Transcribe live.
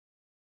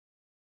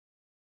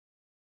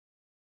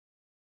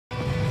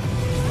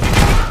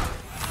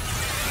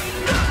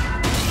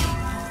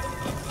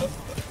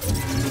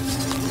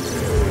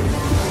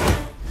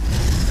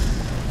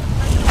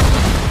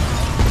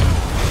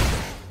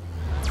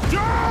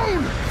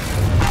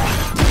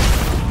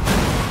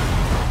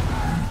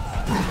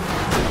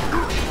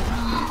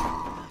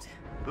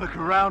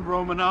around,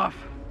 Romanoff.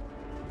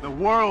 The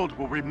world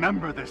will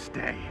remember this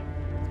day.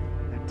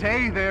 The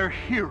day their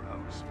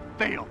heroes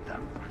failed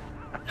them.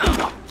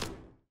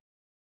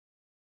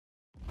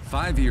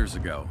 5 years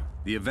ago,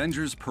 the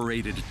Avengers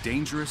paraded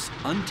dangerous,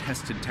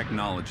 untested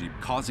technology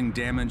causing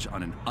damage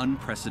on an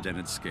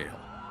unprecedented scale.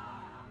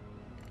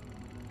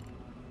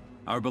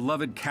 Our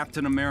beloved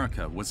Captain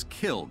America was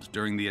killed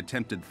during the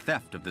attempted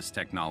theft of this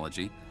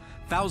technology.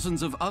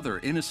 Thousands of other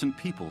innocent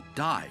people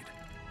died,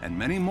 and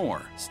many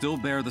more still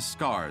bear the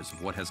scars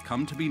of what has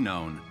come to be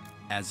known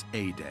as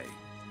A-Day.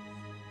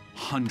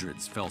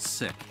 Hundreds fell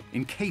sick,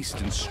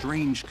 encased in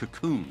strange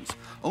cocoons,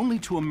 only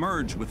to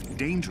emerge with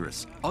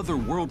dangerous,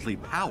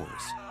 otherworldly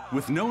powers.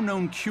 With no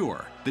known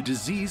cure, the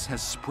disease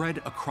has spread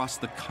across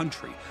the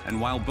country,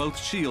 and while both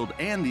S.H.I.E.L.D.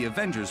 and the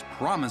Avengers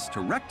promised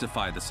to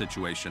rectify the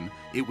situation,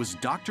 it was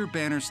Dr.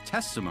 Banner's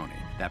testimony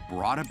that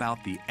brought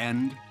about the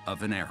end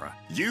of an era.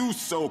 You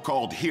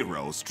so-called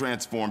heroes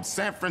transformed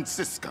San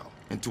Francisco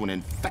into an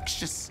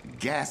infectious,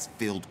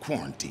 gas-filled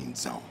quarantine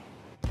zone.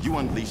 You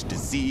unleashed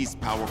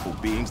disease-powerful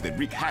beings that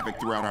wreak havoc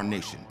throughout our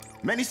nation.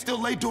 Many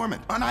still lay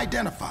dormant,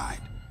 unidentified.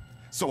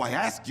 So I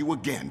ask you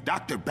again,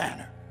 Dr.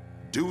 Banner,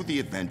 do the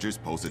Avengers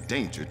pose a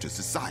danger to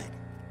society?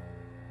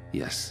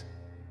 Yes.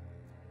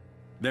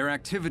 Their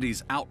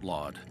activities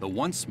outlawed, the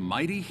once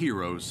mighty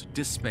heroes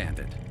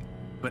disbanded.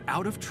 But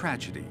out of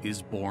tragedy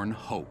is born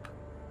hope.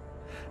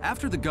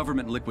 After the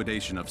government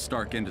liquidation of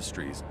Stark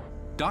Industries,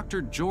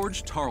 Dr.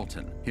 George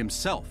Tarleton,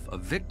 himself a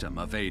victim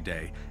of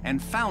A-Day and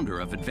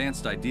founder of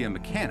Advanced Idea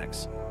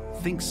Mechanics,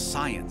 thinks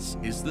science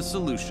is the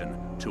solution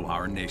to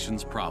our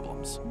nation's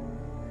problems.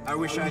 I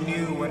wish I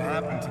knew what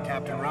happened to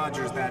Captain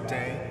Rogers that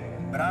day,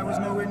 but I was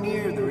nowhere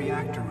near the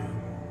reactor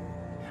room.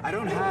 I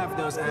don't have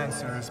those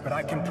answers, but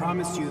I can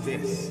promise you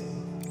this.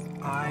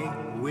 I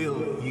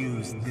will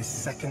use this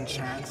second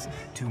chance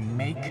to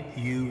make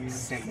you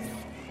safe.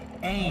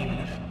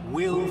 AIM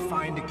will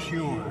find a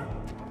cure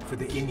for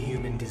the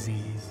inhuman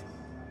disease.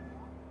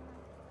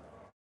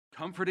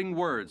 Comforting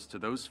words to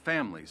those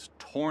families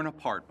torn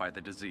apart by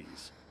the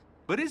disease.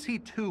 But is he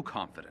too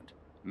confident?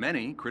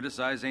 Many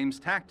criticize AIM's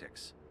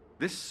tactics.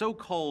 This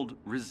so-called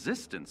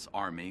resistance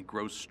army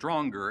grows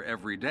stronger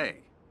every day.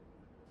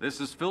 This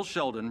is Phil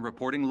Sheldon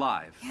reporting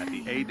live at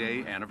the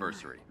A-Day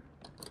anniversary.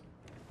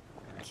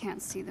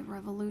 Can't see the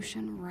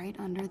revolution right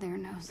under their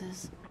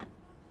noses.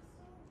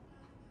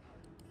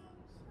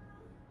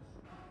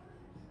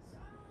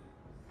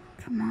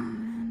 Come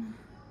on.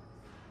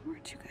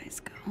 Where'd you guys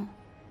go?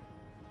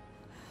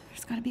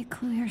 There's gotta be a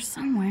clue here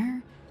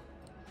somewhere.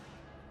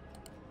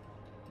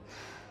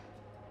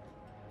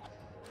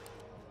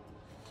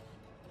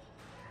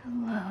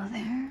 Hello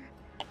there.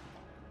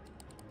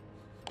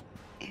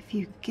 If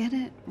you get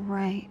it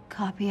right,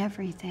 copy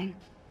everything.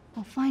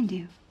 I'll find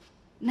you.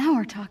 Now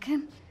we're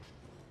talking.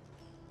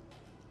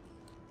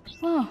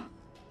 Whoa,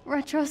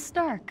 Retro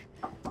Stark.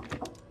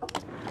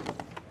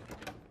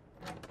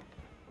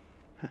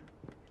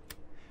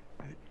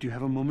 Do you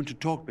have a moment to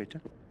talk, Beta?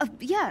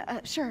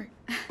 Yeah, sure.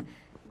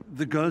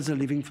 The girls are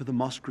leaving for the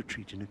mosque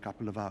retreat in a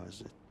couple of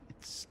hours.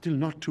 It's still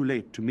not too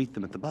late to meet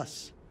them at the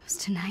bus. It's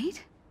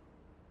tonight?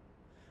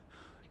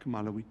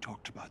 Kamala, we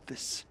talked about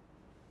this.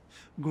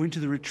 Going to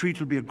the retreat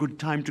will be a good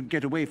time to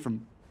get away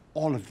from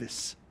all of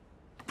this.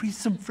 Breathe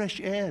some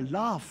fresh air,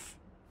 laugh.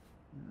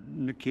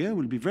 Nakia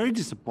will be very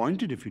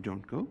disappointed if you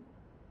don't go.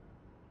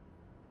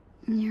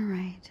 You're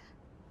right.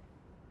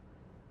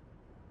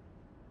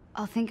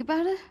 I'll think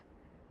about it.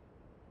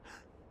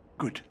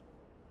 Good.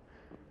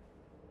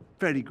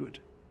 Very good.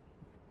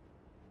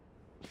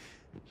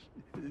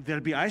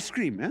 There'll be ice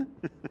cream, eh?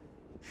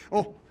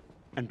 Oh,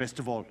 and best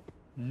of all,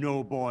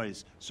 no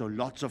boys, so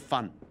lots of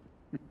fun.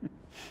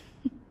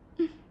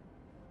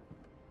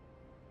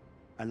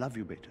 I love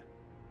you, Beta.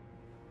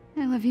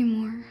 I love you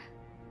more.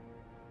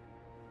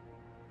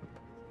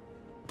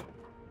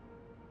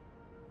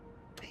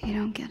 But you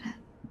don't get it.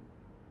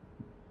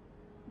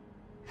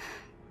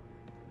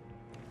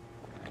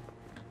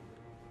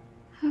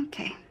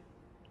 Okay,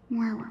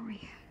 where were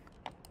we?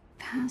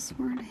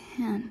 Password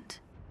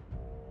hint.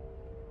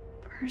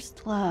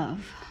 First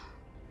love.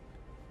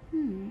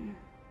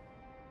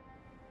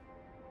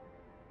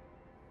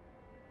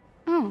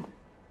 Oh.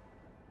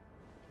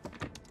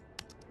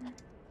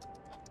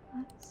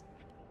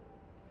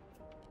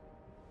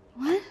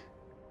 What?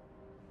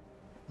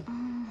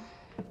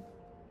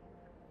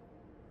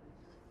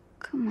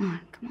 Come on,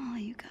 Kamala,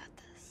 you got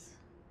this.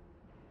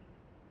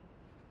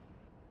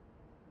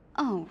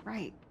 Oh,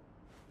 right.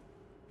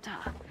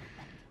 Duh.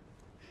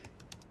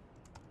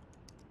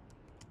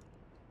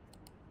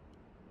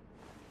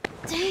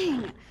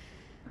 Dang!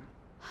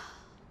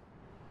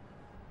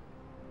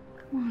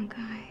 Come on,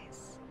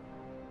 guys.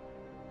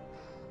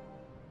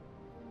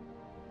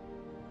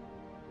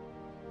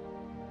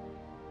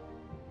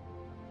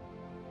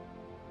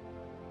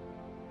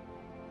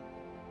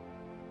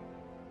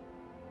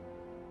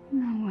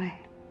 No way.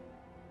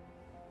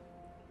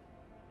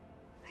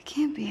 That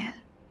can't be it.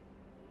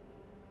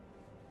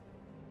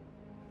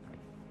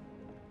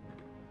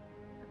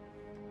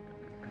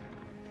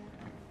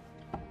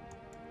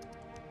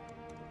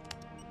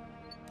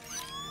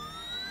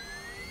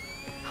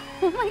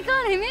 Oh my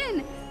god, I'm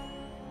in!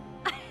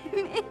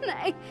 I'm in!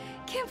 I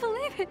can't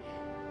believe it!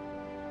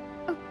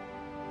 Oh,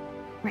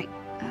 right.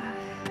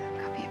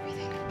 Copy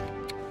everything.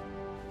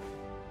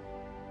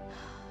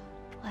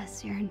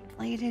 Bless your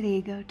inflated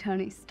ego,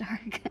 Tony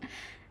Stark.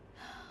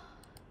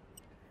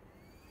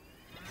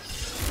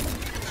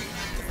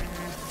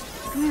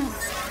 No.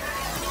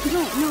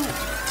 No.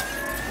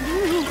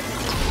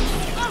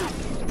 Ah,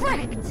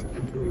 Brett!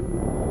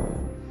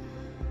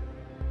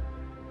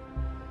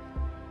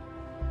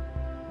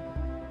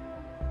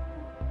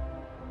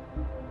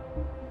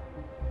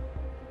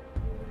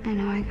 I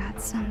know I got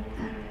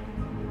something.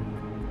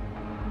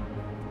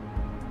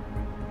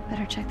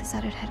 Better check this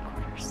out at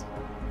headquarters.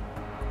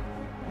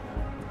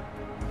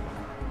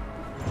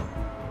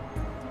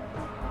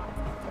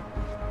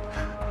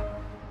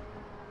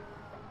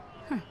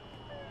 Huh.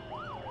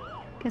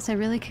 Guess I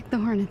really kicked the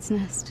hornet's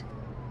nest.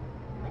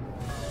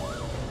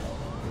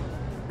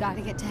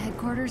 Gotta get to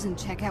headquarters and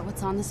check out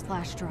what's on this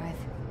flash drive.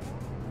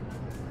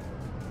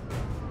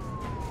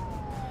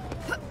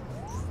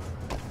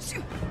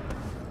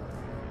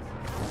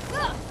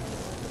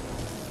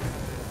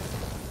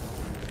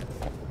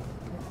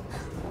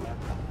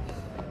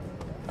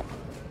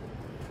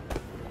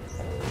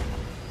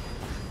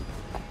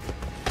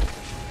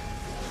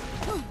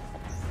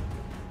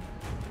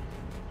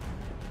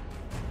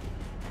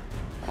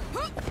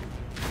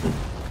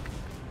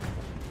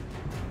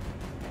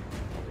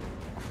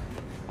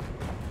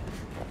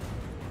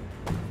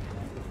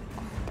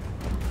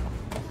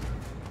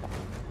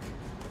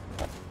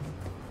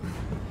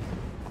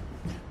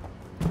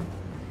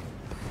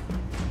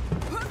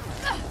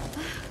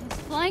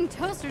 Flying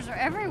toasters are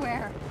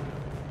everywhere.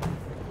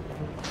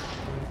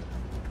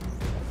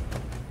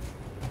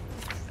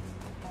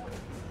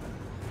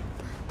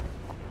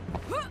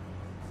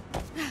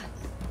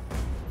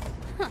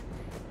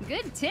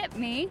 Good tip,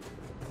 me.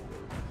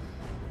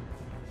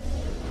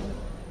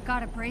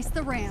 Gotta brace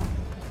the ramp.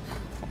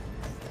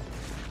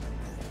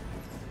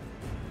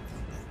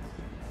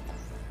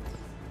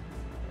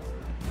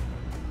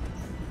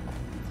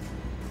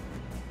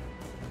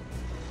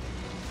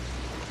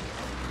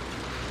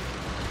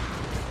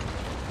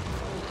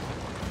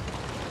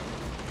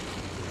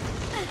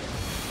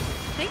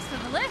 Thanks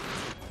for the lift.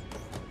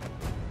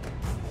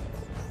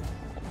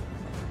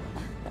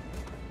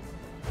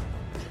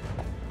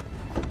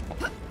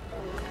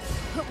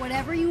 Put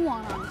whatever you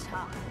want on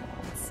top.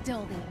 It's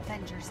still the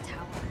Avengers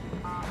Tower.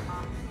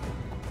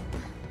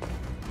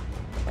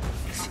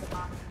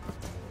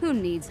 Who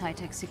needs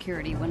high-tech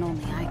security when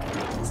only I can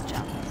do this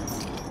job?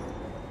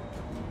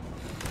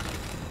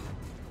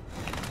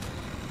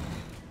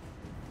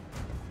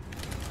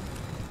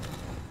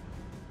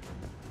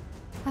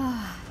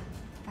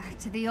 Back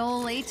to the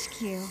old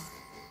HQ.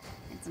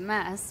 It's a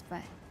mess,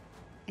 but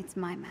it's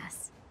my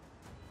mess.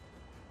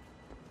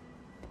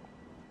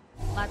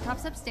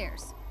 Laptop's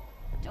upstairs.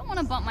 Don't want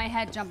to bump my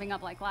head jumping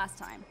up like last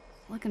time.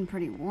 Looking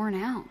pretty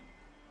worn out.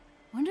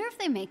 Wonder if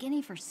they make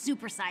any for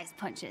supersized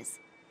punches.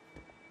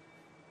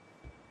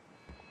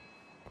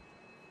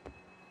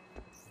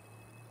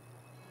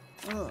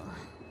 Ugh.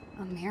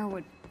 Amir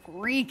would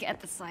freak at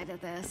the sight of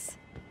this.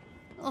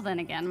 Well, then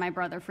again, my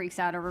brother freaks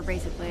out over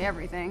basically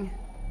everything.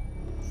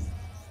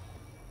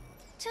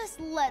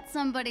 Just let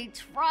somebody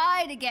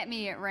try to get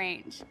me at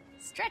range.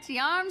 Stretchy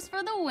arms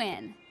for the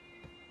win.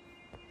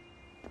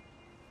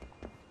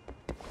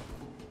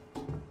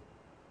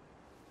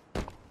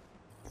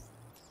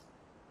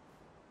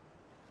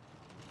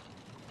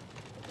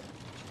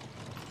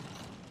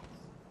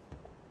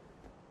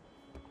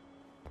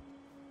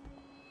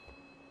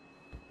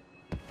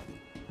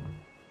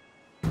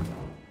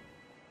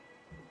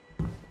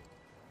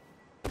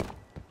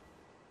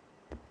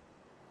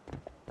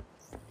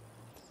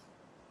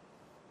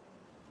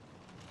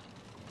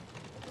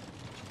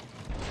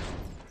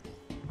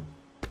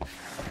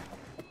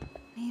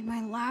 Need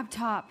my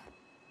laptop.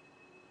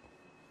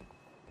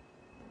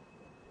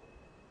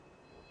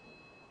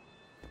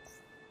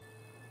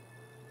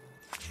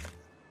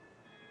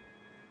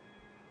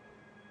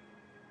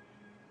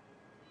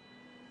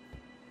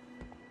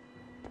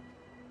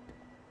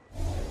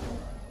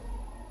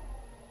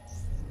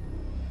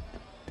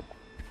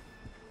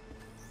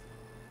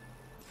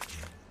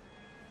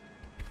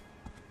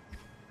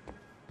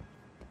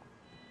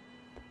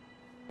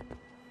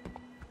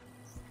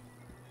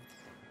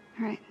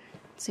 All right,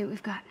 let's see what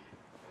we've got.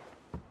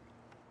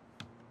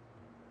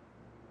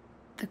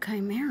 The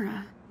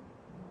Chimera?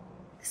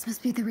 This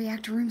must be the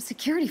reactor room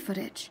security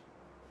footage.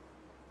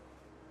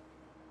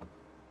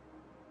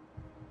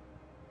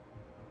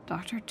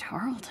 Dr.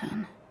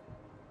 Tarleton.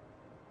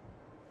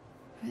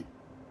 But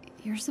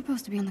you're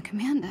supposed to be on the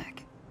command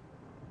deck.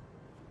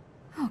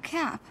 Oh,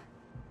 Cap.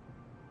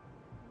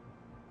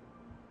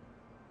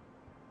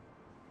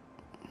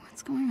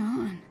 What's going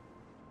on?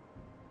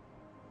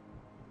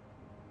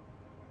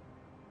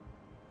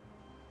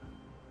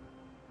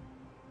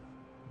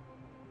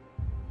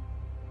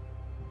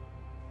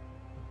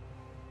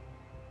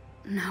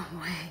 No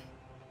way.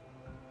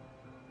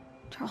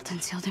 Tarleton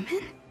sealed him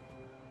in?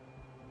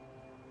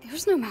 The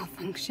There's no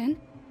malfunction.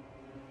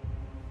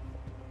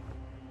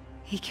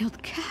 He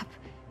killed Cap.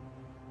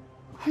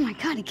 Oh my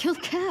god, he killed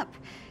Cap!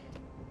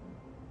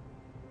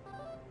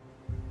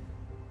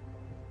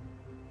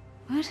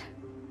 What?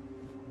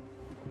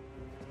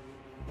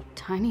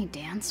 Tiny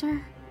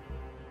dancer?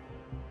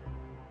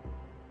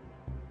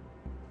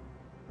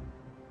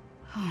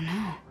 Oh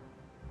no.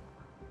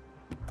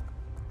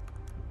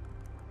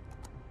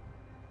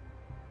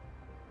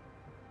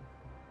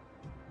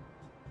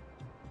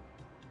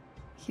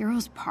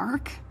 Heroes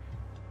Park?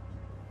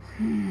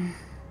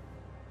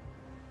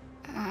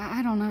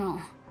 I don't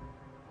know.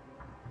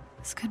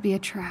 This could be a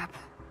trap.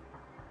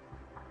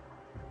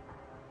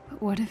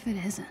 But what if it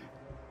isn't?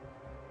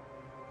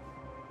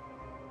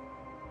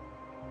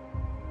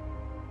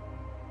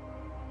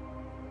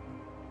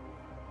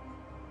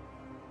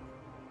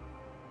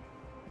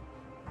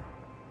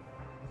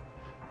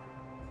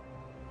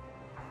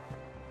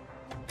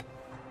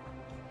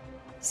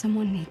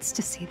 Someone needs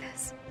to see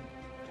this.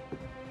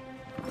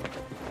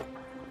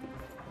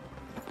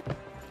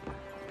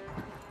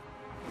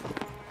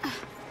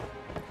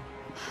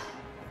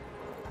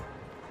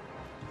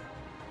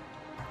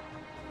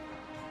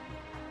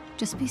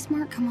 Just be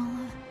smart,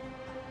 Kamala.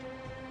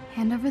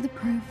 Hand over the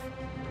proof,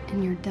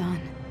 and you're done.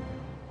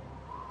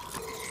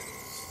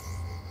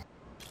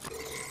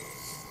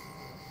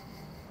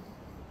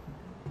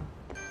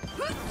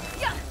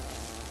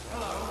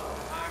 Hello,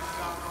 I'm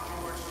Dr.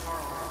 George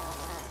Scarlett,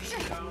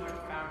 CEO and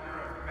founder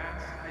of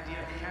Advanced Idea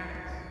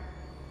Mechanics.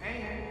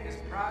 AIM is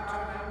proud to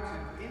announce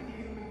an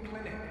Inhuman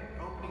clinic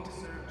opening to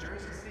serve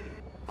Jersey City.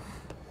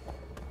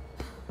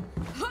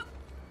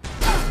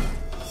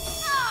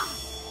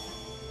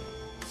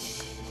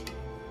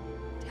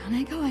 Down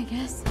I go, I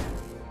guess.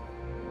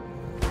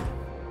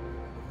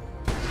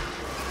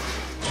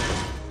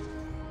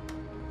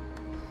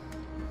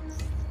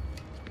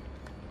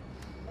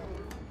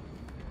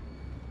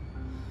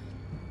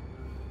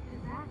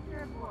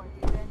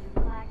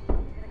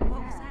 What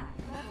was that?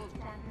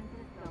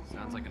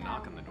 Sounds like a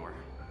knock on the door.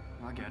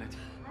 I'll get it.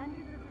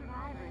 Hundreds of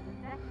survivors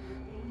infected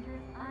with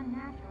dangerous,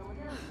 unnatural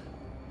abilities.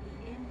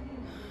 The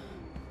Inhuman disease.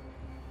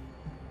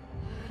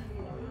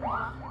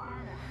 Dr.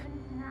 Banner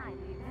couldn't deny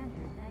the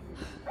Avengers'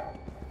 negligence.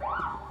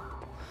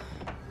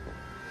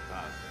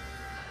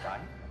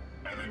 Right?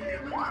 An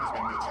Inhuman has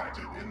been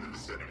detected in the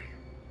vicinity.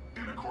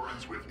 In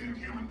accordance with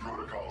Inhuman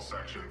Protocol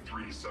Section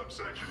 3,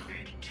 Subsection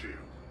 8-2,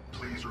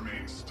 please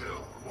remain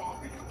still while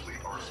we complete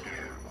our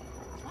scan.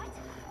 What?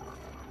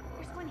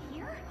 There's one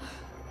here?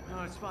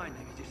 No, it's fine,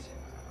 Nick. Just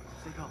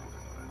stay calm.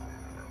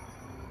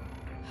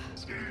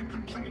 Scan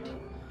complete.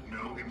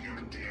 No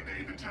Inhuman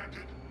DNA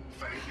detected.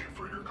 Thank you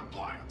for your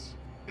compliance.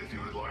 If you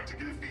would like to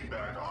give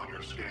feedback on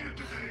your scan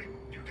today,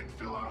 you can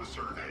fill out a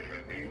survey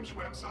at AIM's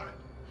website.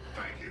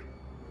 Thank you.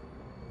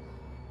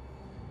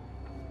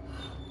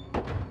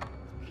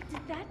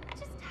 Did that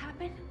just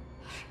happen?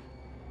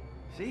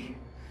 See?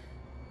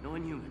 No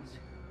Inhumans.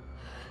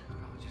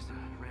 Probably just a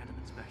random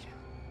inspection.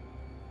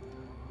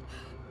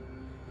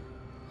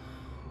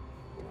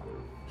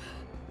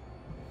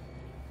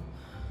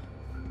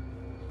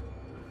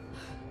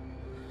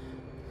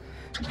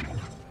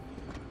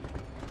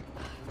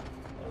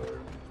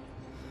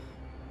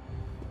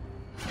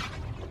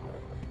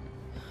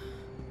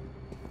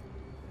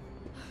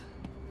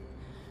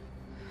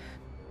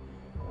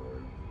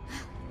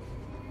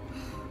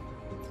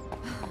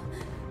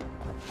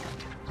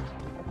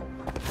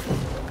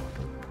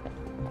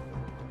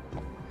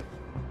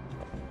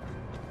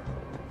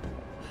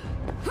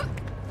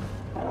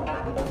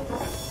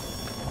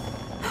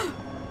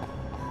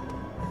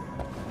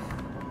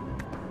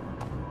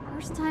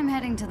 First time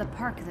heading to the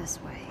park this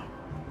way.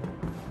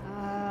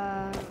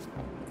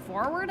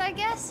 Forward, I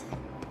guess?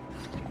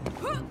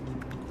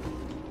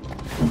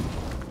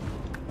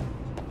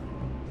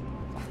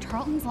 If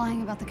Tarleton's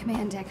lying about the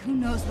command deck, who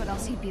knows what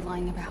else he'd be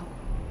lying about.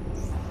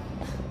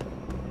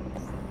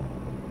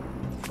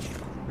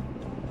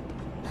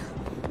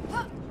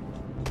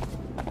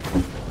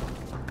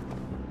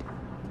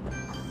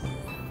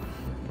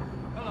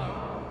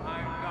 Hello,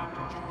 I'm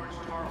Dr. George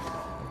Scarlett,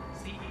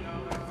 CEO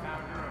and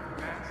founder of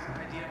Advanced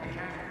Idea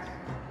Mechanics.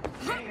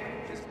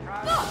 AIM is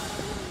proud to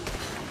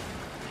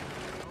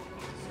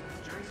serve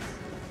Jersey City.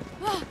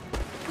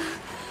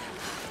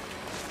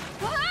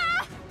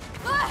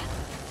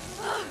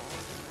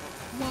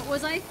 What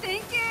was I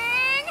thinking?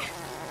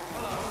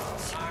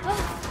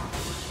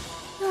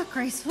 Not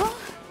graceful,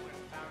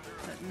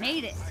 but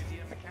made it.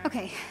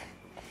 Okay,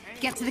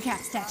 get to the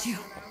cat statue.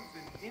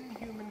 An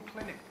Inhuman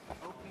clinic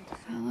opening to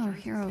Hello,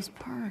 Heroes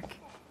Park.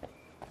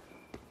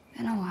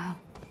 Been a while.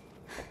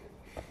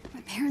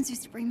 My parents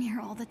used to bring me here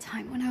all the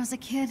time when I was a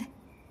kid.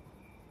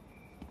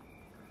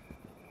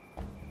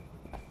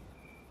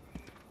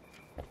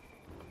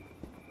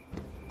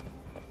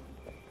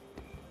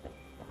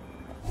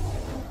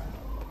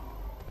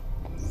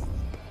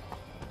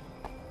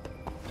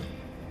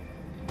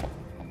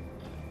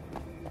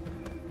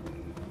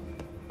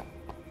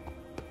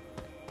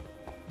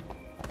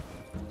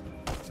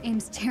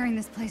 AIM's tearing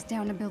this place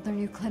down to build their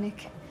new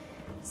clinic.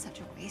 Such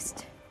a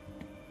waste.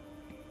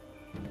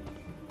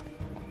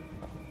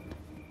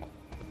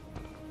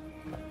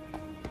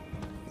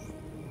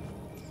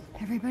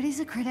 Everybody's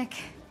a critic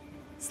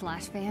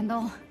slash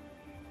vandal.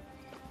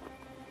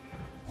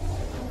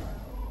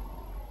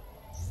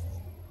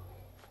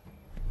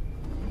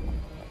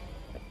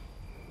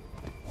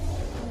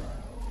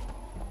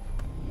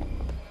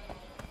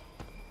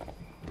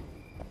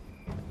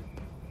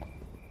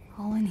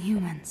 All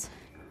Inhumans.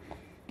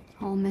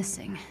 All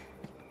missing.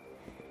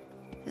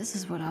 This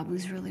is what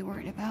Abu's really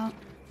worried about.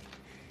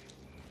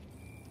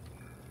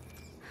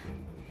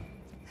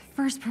 The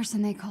first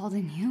person they called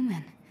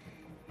Inhuman.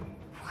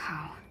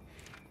 Wow.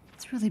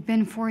 It's really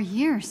been 4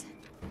 years.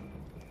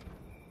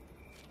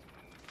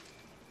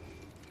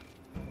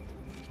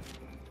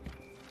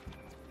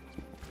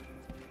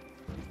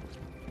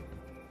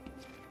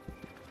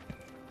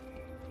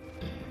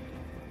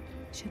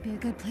 Should be a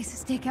good place to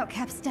stake out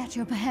Cap's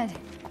statue up ahead.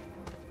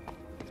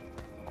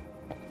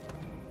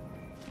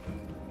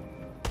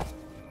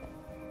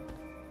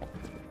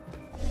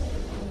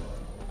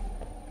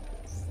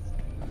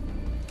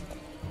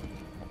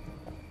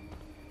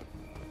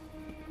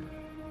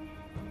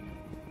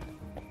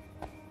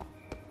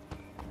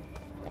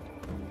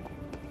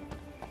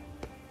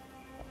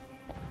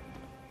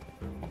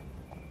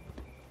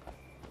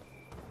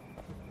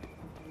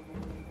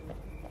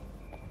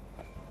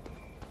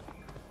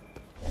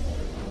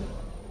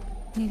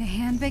 Need a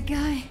hand, big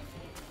guy?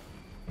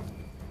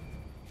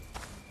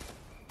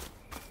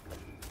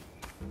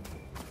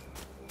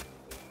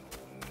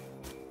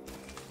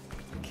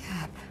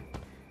 Cap.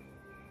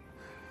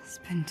 It's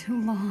been too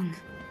long.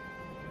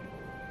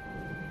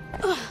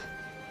 Ugh.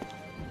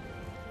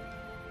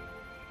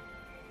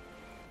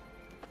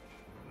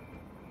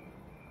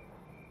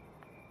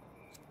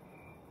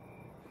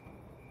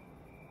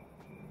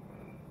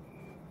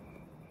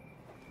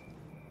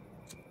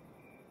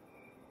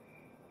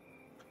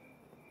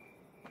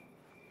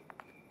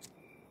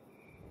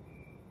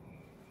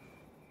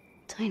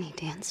 Tiny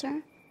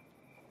dancer?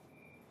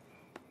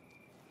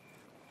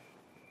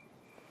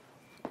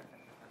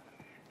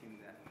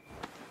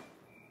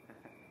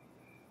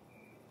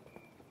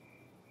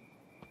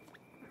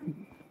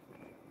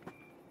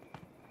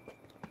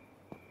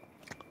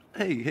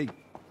 Hey, where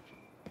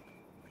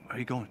are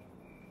you going?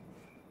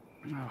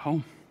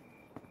 Home.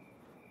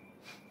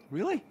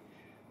 Really?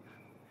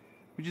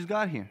 We just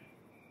got here.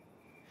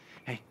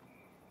 Hey,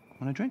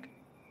 want a drink?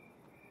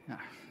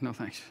 No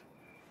thanks.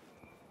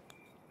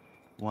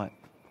 What?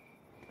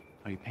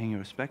 Are you paying your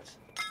respects?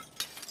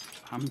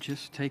 I'm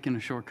just taking a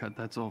shortcut,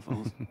 that's all,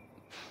 fellas.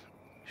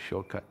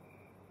 Shortcut.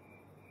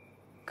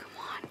 Come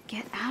on,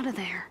 get out of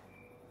there.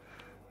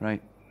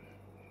 Right.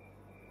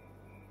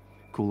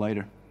 Cool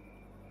lighter.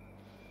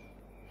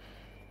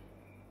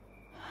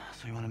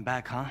 So you want him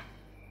back, huh?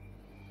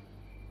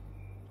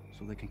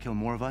 So they can kill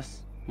more of us?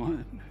 What?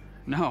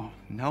 No.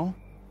 No?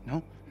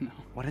 No? No.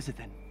 What is it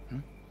then?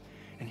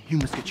 And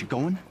humans get you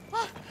going?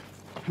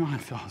 Come on,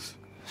 fellas.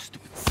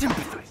 Stupid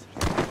sympathizers.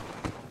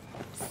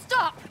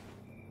 Stop!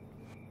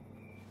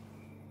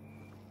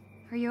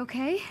 Are you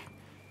okay?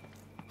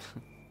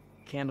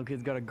 Candle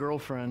Kid's got a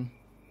girlfriend.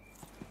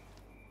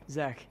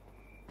 Zach,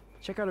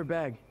 check out her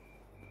bag.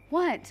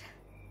 What?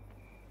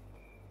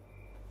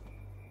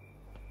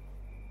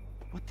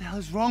 What the hell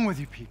is wrong with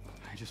you people?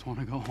 I just want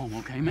to go home,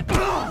 okay, man?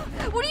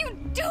 What are you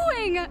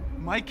doing?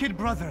 My kid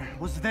brother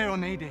was there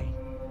on A-Day.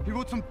 He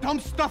wrote some dumb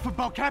stuff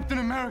about Captain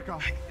America.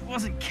 It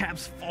wasn't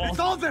Cap's fault. It's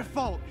all their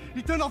fault.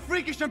 He turned all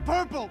freakish and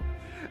purple.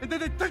 And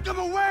then they took him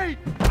away.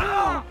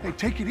 Hey,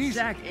 take it easy.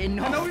 Zach,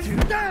 enough, No, he's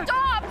dude. dead.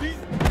 Stop! He's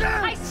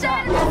dead. I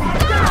said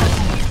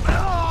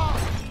stop!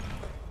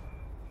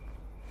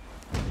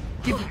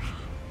 Give her.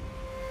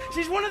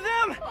 She's one of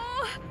them!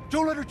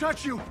 Don't let her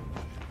touch you.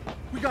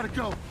 We gotta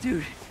go.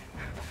 Dude,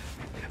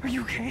 are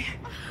you okay?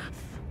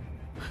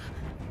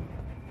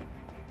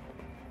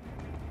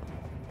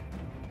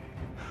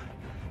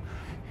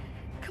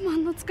 Come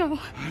on, let's go.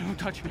 Don't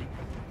touch me.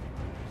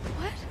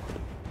 What?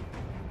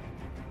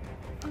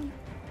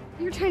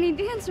 You're Tiny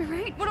Dancer,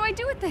 right? What do I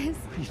do with this?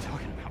 What are you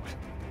talking about?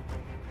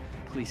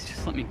 Please,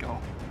 just let me go.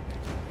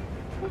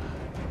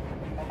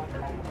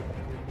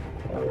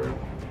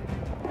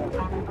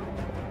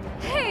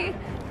 Hey!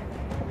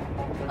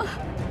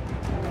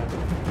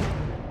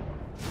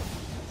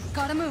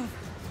 Gotta move.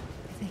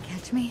 If they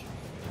catch me,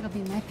 it'll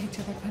be my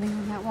picture they're putting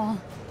on that wall.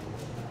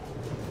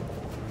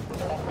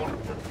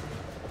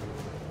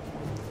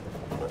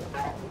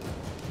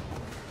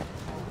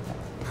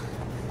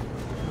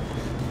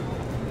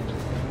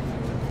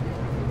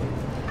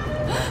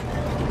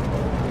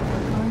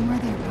 Going where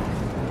they're going.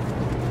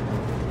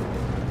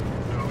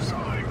 No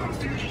sign of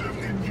fugitive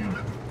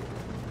Inhuman.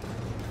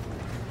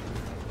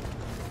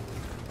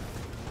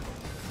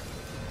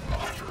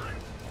 Monitoring.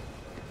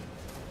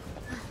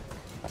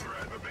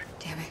 Threat of big.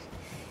 Damn it.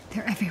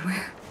 They're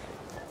everywhere.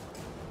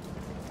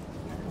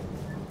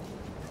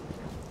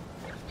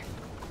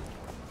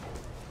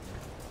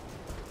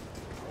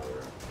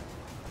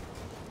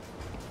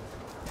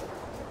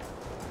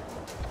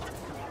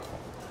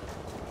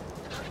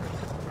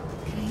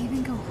 Can I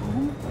even go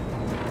home?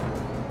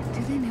 Do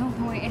they know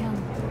who I am?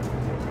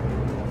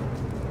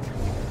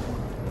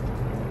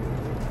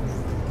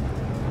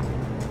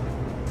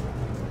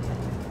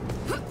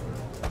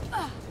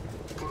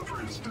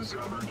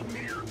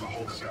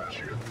 Control the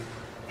statue.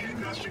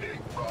 Investigate.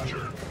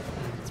 Roger.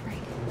 That's right.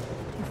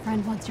 Your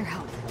friend wants your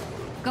help.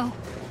 Go.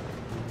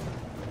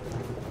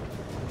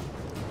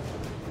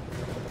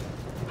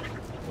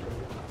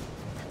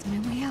 That's my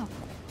way out.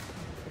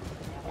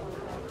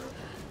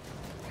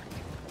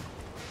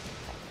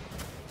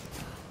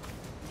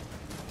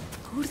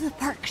 Go to the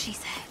park, she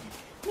said.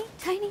 Meet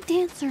tiny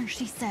dancers,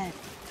 she said.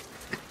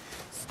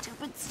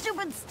 Stupid,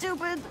 stupid,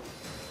 stupid.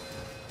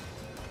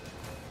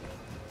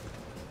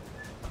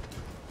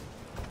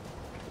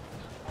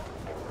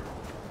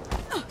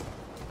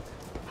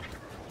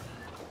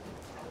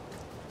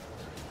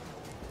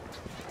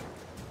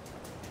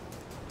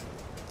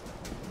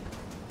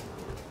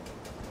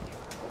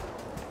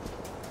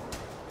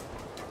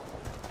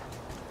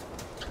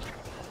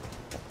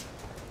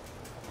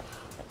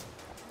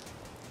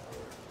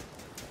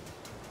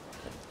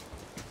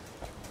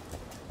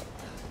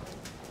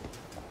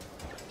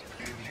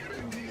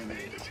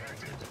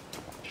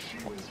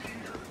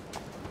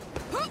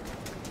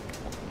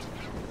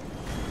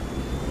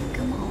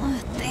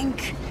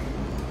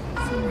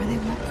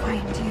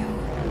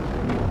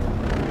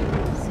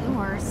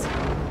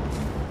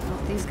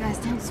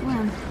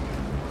 Swim.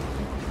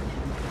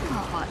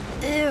 Oh,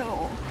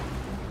 ew.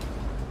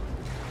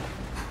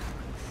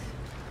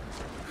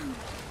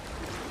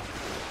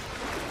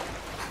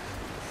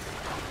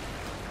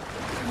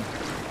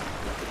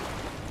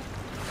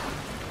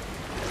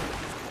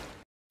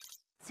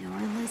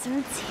 Sewer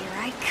lizards, here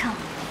I come.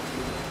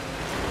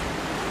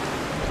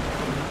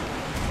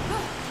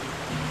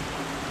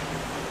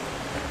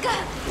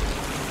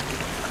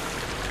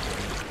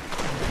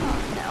 Oh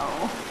no.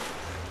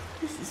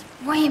 This is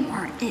way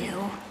more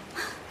ew.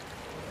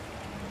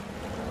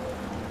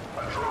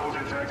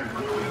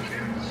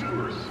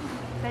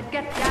 Then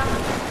get down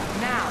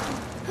now.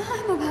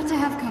 I'm about to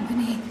have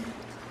company.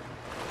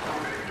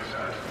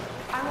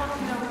 I want to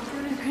know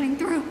what you're cutting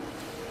through.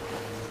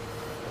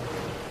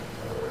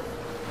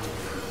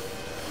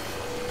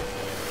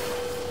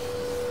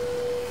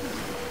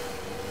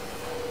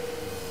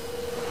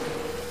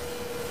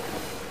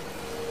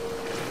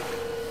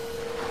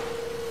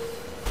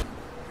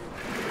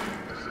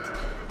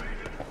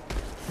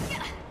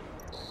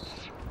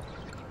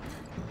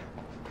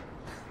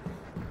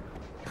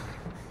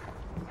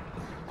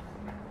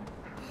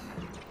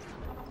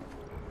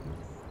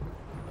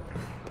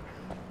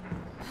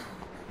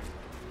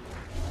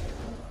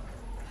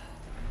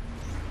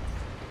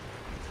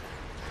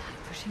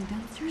 Pushing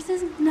downstairs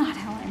is not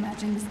how I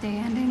imagined this day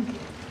ending.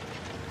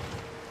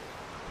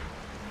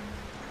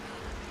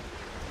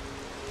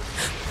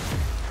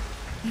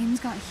 Game's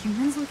got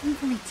humans looking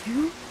for me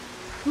too?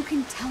 Who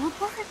can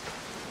teleport?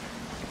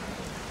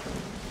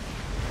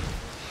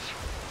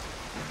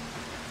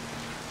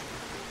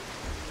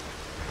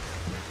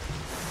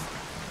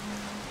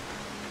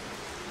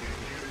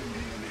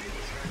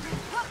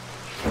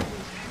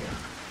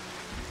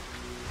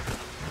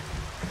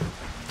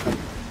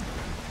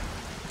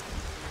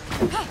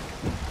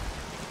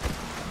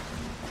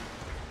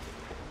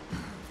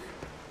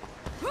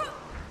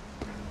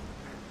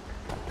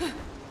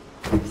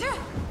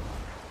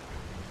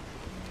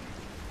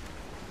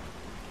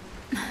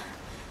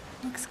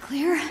 Looks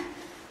clear.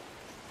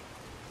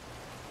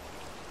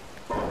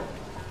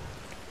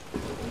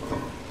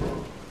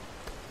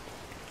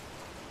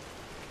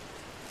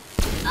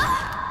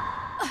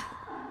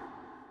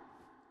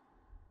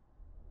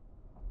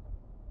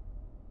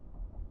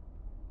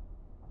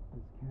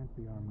 This can't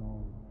be our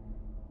mole.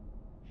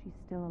 She's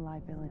still a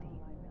liability.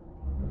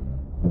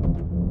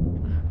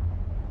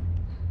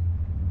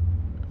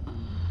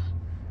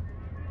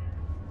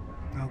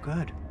 Oh,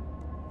 good.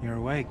 You're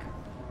awake.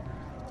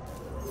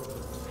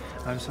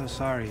 I'm so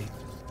sorry.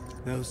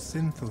 Those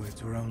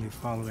synthoids were only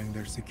following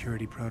their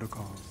security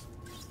protocols.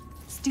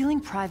 Stealing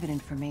private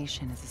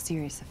information is a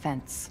serious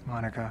offense.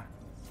 Monica,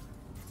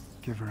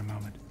 give her a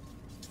moment.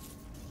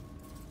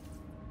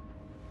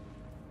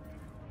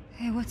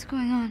 Hey, what's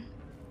going on?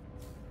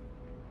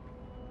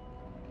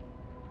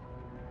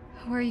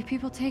 Where are you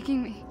people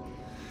taking me?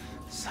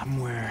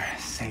 Somewhere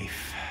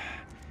safe.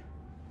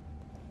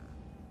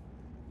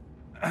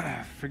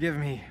 Forgive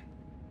me.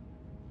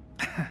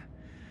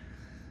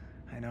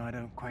 I know I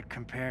don't quite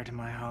compare to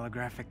my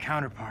holographic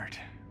counterpart,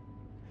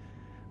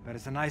 but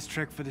it's a nice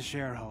trick for the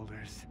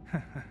shareholders.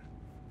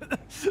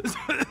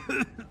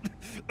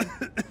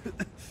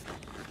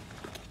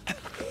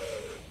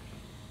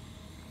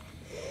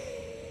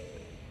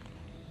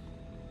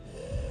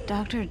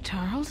 Dr.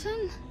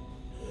 Tarleton?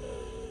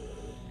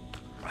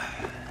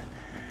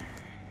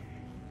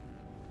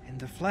 In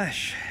the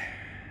flesh.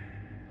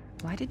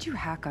 Why did you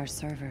hack our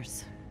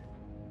servers?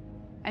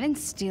 I didn't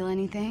steal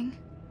anything.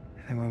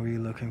 And what were you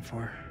looking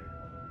for?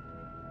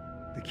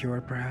 The cure,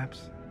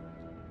 perhaps?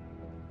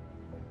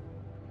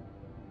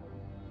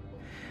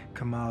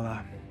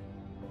 Kamala,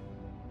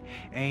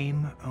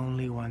 AIM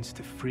only wants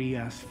to free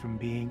us from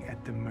being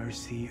at the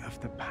mercy of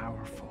the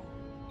powerful.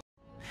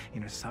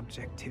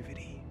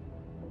 Subjectivity.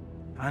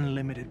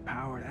 Unlimited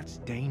power, that's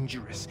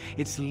dangerous.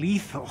 It's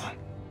lethal.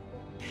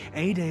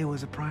 A-Day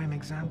was a prime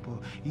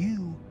example.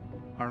 You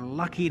are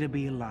lucky to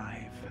be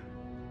alive.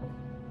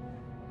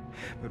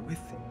 But with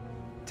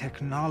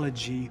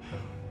technology,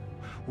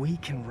 we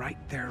can right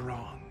their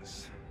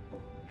wrongs.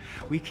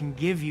 We can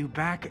give you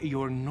back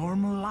your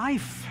normal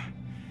life.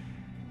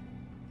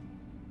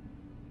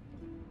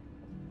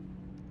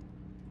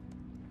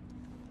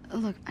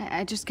 Look,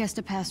 I just guessed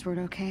a password,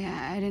 okay?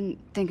 I didn't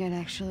think I'd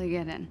actually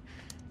get in.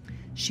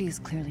 She is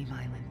clearly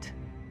violent.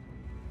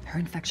 Her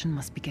infection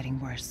must be getting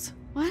worse.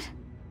 What?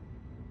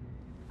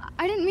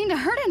 I didn't mean to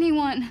hurt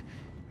anyone.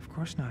 Of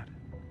course not.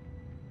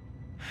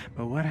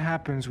 But what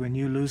happens when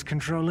you lose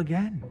control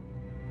again?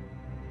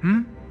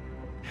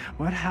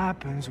 What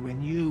happens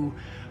when you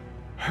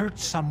hurt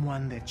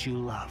someone that you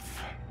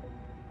love?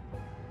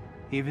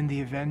 Even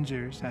the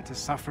Avengers had to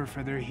suffer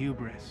for their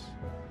hubris.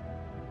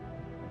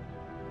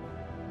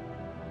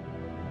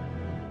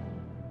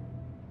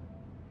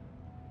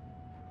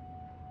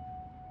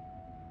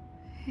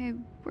 Hey,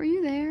 were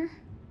you there?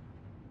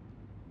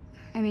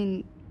 I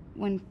mean,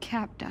 when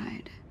Cap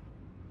died.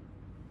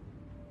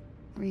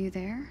 Were you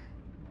there?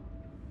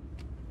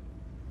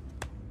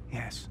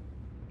 Yes.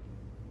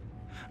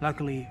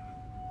 Luckily,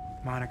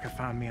 Monica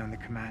found me on the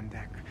command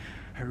deck.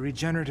 Her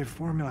regenerative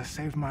formula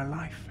saved my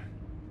life.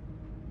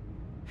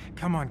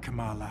 Come on,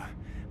 Kamala.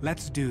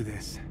 Let's do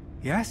this.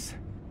 Yes?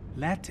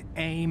 Let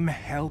AIM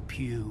help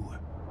you.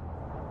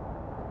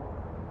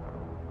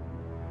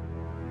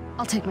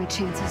 I'll take my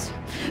chances.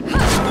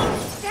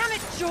 Damn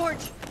it,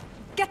 George!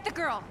 Get the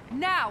girl,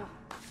 now!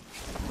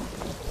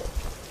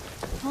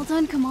 Well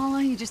done,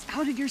 Kamala. You just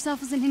outed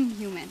yourself as an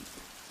Inhuman.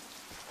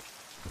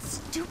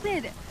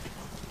 Stupid!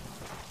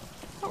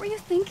 What were you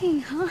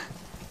thinking, huh?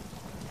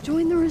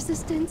 Join the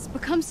Resistance?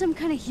 Become some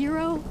kind of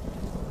hero?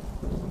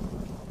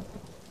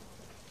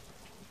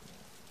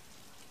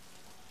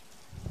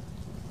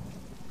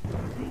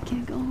 I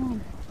can't go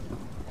home.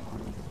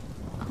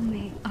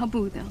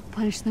 Abu, they'll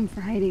punish them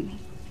for hiding me.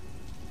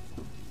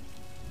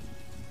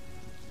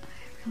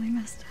 I really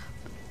messed up.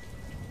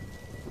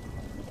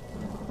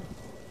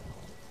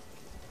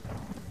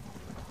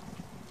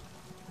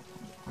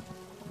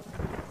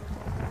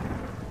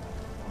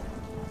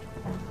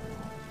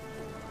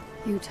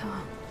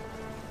 Utah.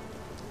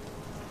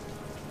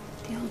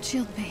 The old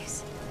shield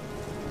base.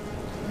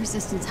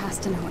 Resistance has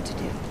to know what to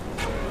do.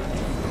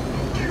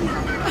 You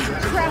have been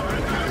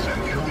identified as an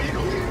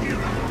illegal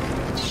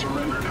Inhuman.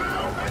 Surrender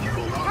now, and you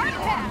will not be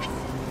harmed.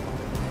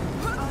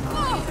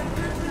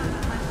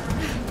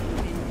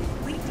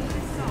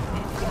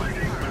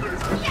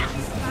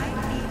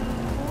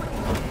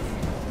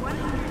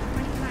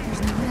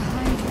 There's nowhere to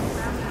hide.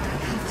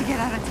 I have to get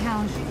out of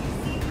town.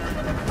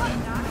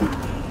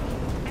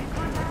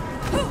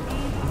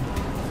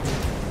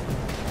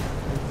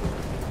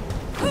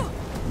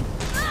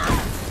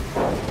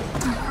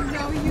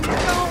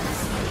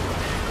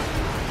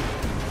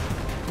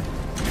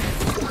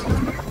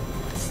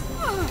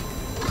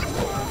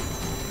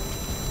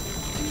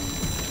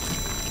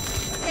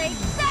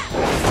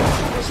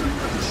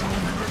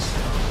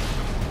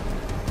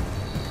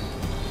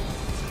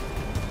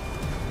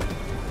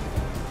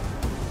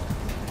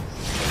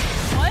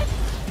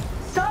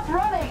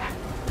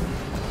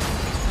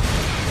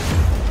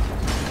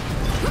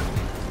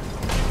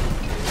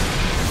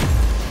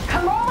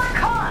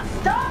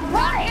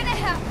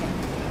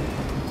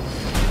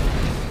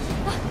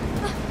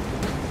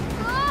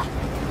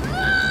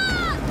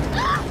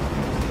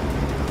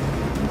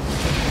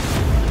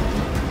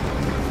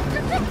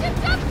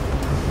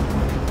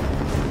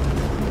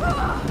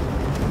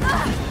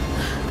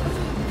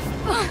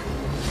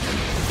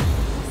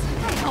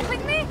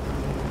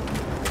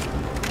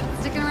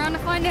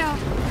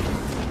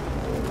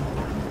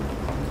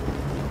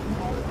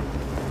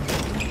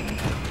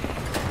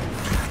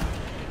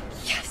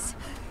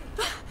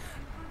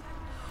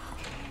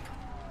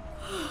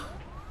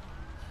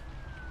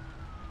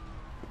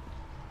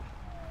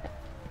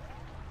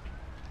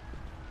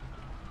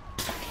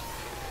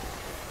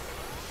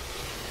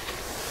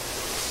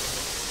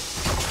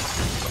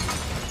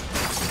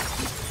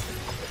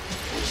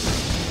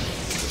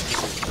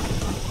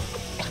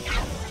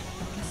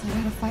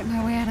 Fight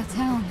my way out of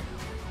town.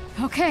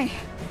 Okay,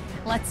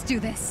 let's do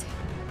this.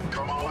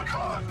 Kamala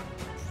Khan.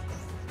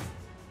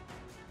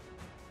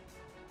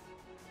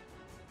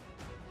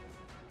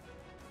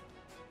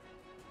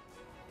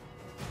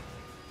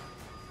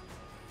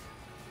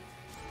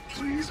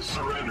 Please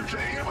surrender to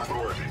AIM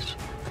authorities.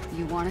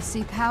 You want to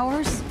see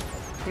powers?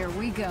 Here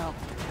we go.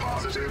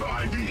 Positive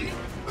ID.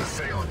 The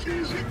assailant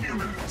is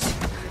Inhuman.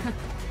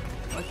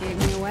 What gave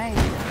me away?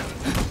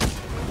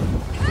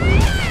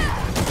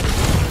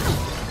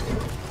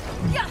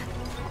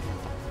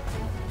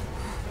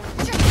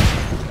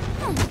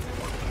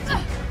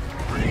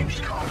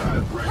 Ranged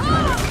combat ready.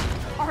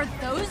 Are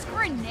those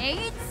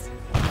grenades?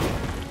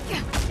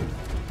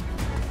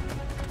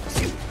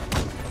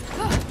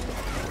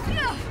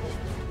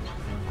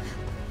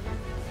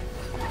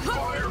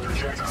 Fire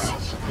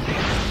projectiles.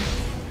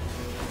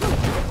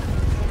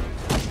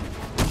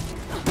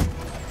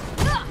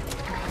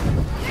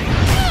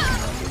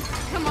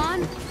 Come on.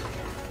 Is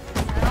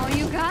that all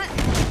you got?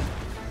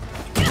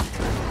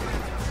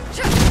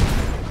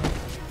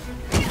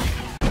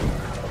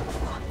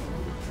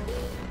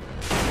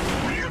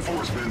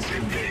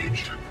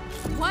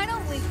 Why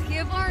don't we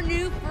give our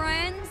new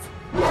friends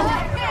a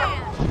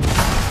hand?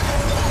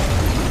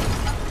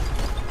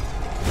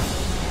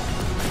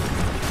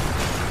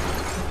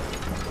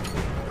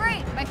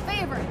 Great, my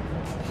favorite.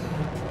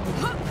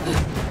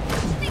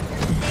 Think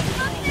you're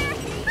safe up there?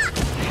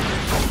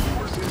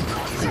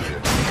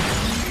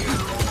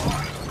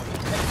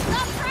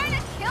 Stop trying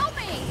to kill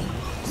me!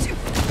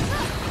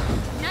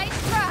 Nice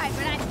try,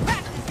 but I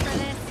practiced for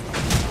this.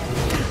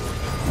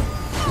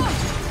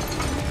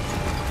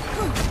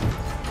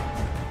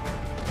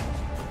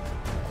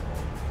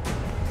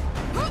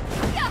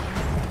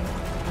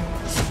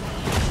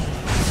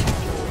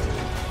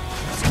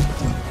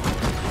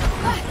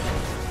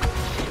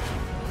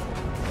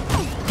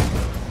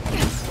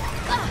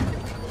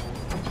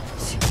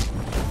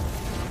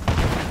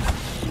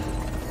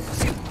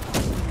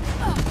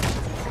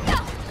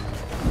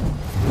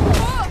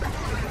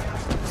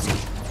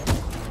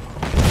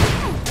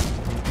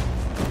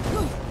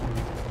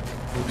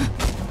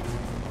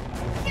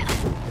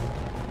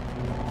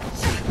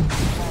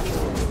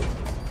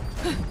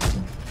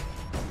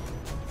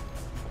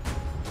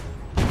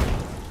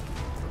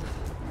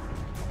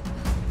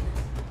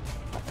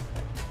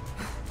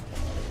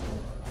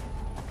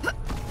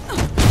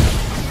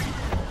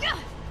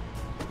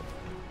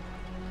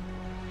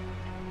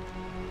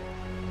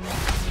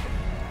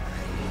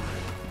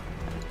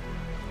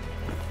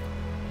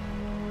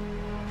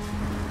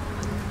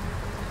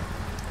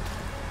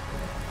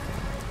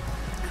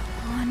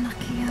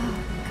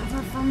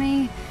 For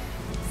me.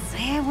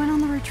 Say I went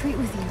on the retreat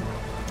with you.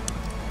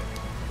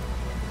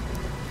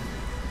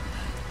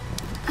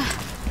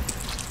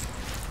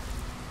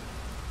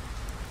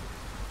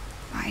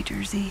 Bye,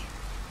 Jersey.